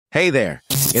Hey there!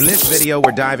 In this video,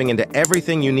 we're diving into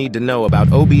everything you need to know about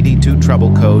OBD2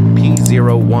 trouble code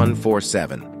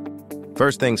P0147.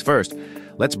 First things first,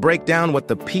 let's break down what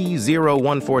the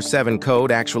P0147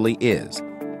 code actually is.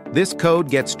 This code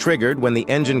gets triggered when the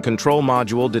engine control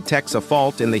module detects a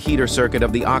fault in the heater circuit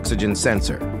of the oxygen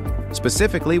sensor.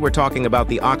 Specifically, we're talking about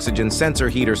the oxygen sensor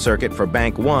heater circuit for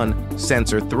Bank 1,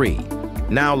 Sensor 3.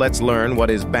 Now let's learn what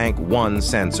is Bank 1,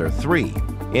 Sensor 3.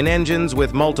 In engines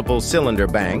with multiple cylinder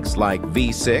banks, like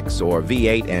V6 or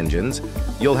V8 engines,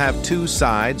 you'll have two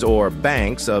sides or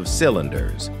banks of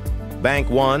cylinders. Bank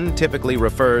 1 typically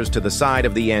refers to the side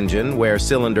of the engine where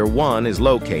cylinder 1 is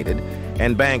located,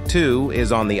 and Bank 2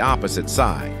 is on the opposite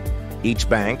side. Each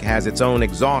bank has its own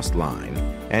exhaust line,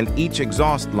 and each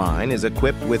exhaust line is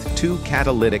equipped with two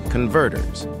catalytic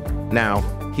converters. Now,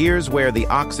 here's where the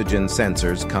oxygen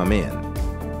sensors come in.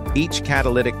 Each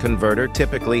catalytic converter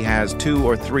typically has 2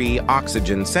 or 3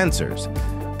 oxygen sensors.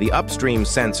 The upstream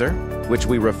sensor, which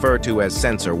we refer to as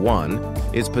sensor 1,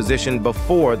 is positioned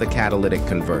before the catalytic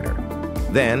converter.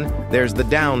 Then, there's the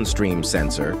downstream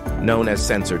sensor, known as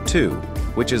sensor 2,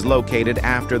 which is located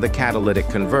after the catalytic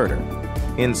converter.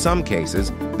 In some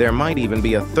cases, there might even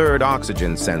be a third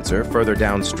oxygen sensor further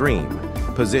downstream,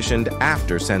 positioned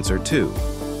after sensor 2.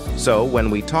 So, when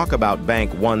we talk about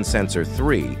Bank 1 Sensor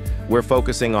 3, we're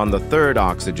focusing on the third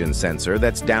oxygen sensor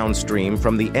that's downstream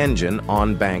from the engine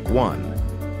on Bank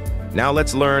 1. Now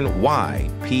let's learn why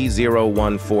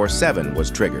P0147 was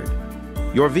triggered.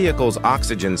 Your vehicle's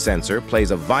oxygen sensor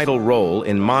plays a vital role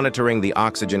in monitoring the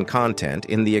oxygen content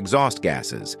in the exhaust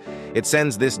gases. It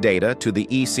sends this data to the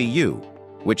ECU,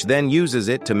 which then uses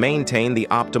it to maintain the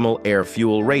optimal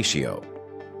air-fuel ratio.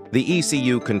 The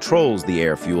ECU controls the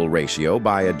air-fuel ratio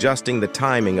by adjusting the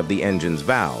timing of the engine's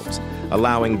valves,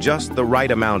 allowing just the right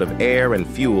amount of air and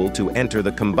fuel to enter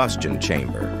the combustion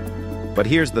chamber. But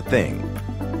here's the thing.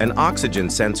 An oxygen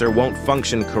sensor won't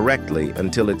function correctly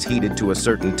until it's heated to a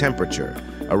certain temperature,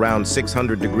 around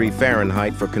 600 degrees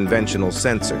Fahrenheit for conventional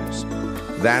sensors.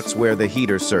 That's where the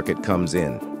heater circuit comes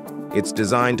in. It's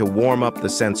designed to warm up the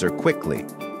sensor quickly,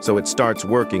 so it starts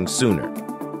working sooner.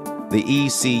 The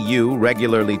ECU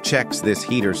regularly checks this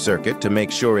heater circuit to make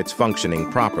sure it's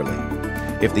functioning properly.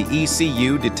 If the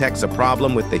ECU detects a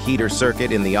problem with the heater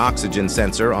circuit in the oxygen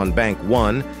sensor on Bank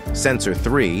 1, Sensor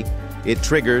 3, it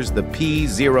triggers the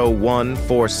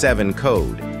P0147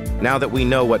 code. Now that we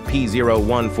know what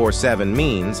P0147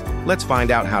 means, let's find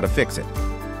out how to fix it.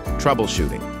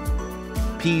 Troubleshooting.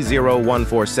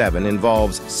 P0147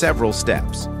 involves several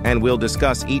steps, and we'll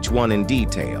discuss each one in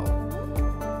detail.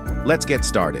 Let's get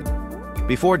started.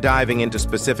 Before diving into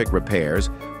specific repairs,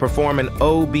 perform an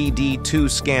OBD2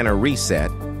 scanner reset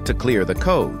to clear the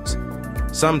codes.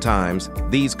 Sometimes,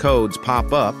 these codes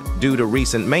pop up due to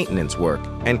recent maintenance work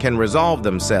and can resolve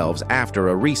themselves after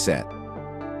a reset.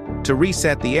 To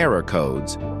reset the error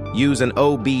codes, use an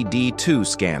OBD2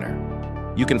 scanner.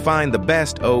 You can find the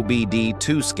best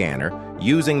OBD2 scanner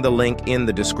using the link in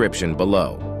the description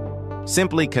below.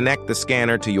 Simply connect the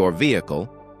scanner to your vehicle,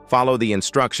 follow the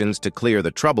instructions to clear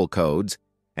the trouble codes,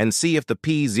 and see if the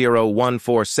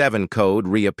P0147 code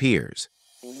reappears.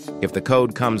 If the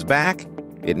code comes back,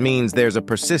 it means there's a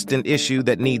persistent issue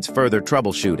that needs further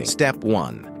troubleshooting. Step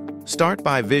 1. Start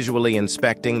by visually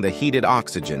inspecting the heated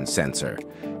oxygen sensor.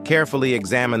 Carefully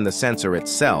examine the sensor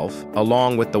itself,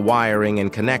 along with the wiring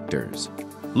and connectors.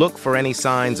 Look for any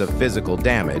signs of physical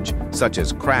damage, such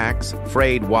as cracks,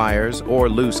 frayed wires, or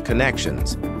loose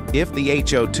connections. If the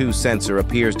HO2 sensor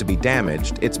appears to be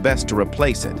damaged, it's best to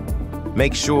replace it.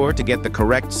 Make sure to get the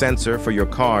correct sensor for your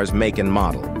car's make and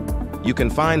model. You can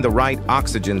find the right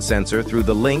oxygen sensor through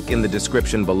the link in the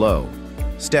description below.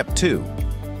 Step 2.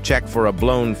 Check for a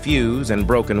blown fuse and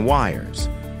broken wires.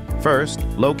 First,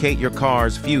 locate your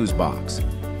car's fuse box.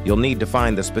 You'll need to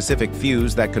find the specific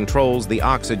fuse that controls the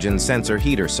oxygen sensor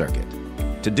heater circuit.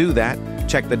 To do that,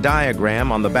 check the diagram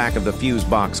on the back of the fuse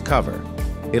box cover.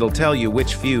 It'll tell you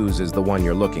which fuse is the one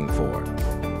you're looking for.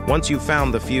 Once you've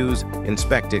found the fuse,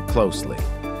 inspect it closely.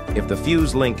 If the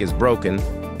fuse link is broken,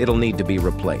 it'll need to be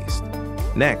replaced.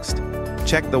 Next,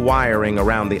 check the wiring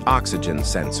around the oxygen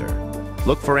sensor.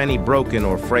 Look for any broken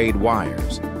or frayed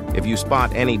wires. If you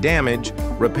spot any damage,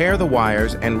 repair the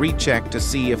wires and recheck to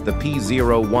see if the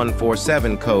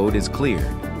P0147 code is cleared.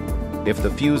 If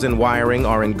the fuse and wiring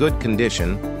are in good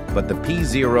condition, but the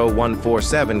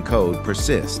P0147 code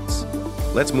persists,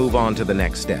 let's move on to the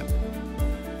next step.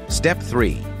 Step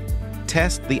 3.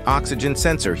 Test the oxygen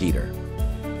sensor heater.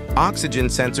 Oxygen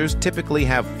sensors typically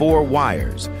have 4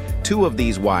 wires. 2 of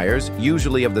these wires,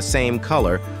 usually of the same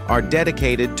color, are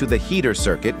dedicated to the heater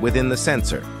circuit within the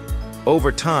sensor.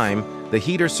 Over time, the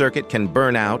heater circuit can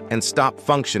burn out and stop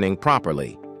functioning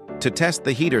properly. To test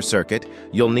the heater circuit,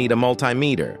 you'll need a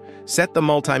multimeter. Set the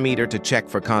multimeter to check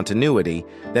for continuity,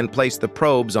 then place the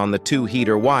probes on the two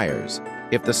heater wires.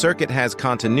 If the circuit has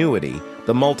continuity,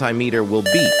 the multimeter will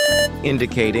beep,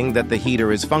 indicating that the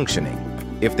heater is functioning.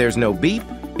 If there's no beep,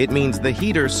 it means the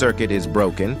heater circuit is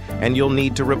broken and you'll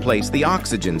need to replace the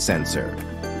oxygen sensor.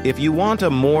 If you want a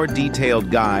more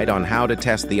detailed guide on how to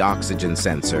test the oxygen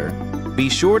sensor, be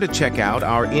sure to check out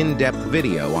our in-depth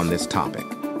video on this topic.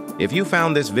 If you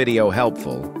found this video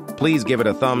helpful, please give it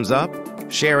a thumbs up,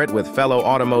 share it with fellow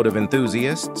automotive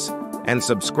enthusiasts, and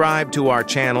subscribe to our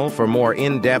channel for more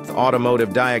in-depth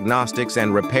automotive diagnostics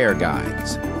and repair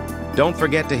guides. Don't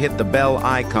forget to hit the bell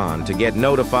icon to get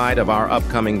notified of our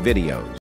upcoming videos.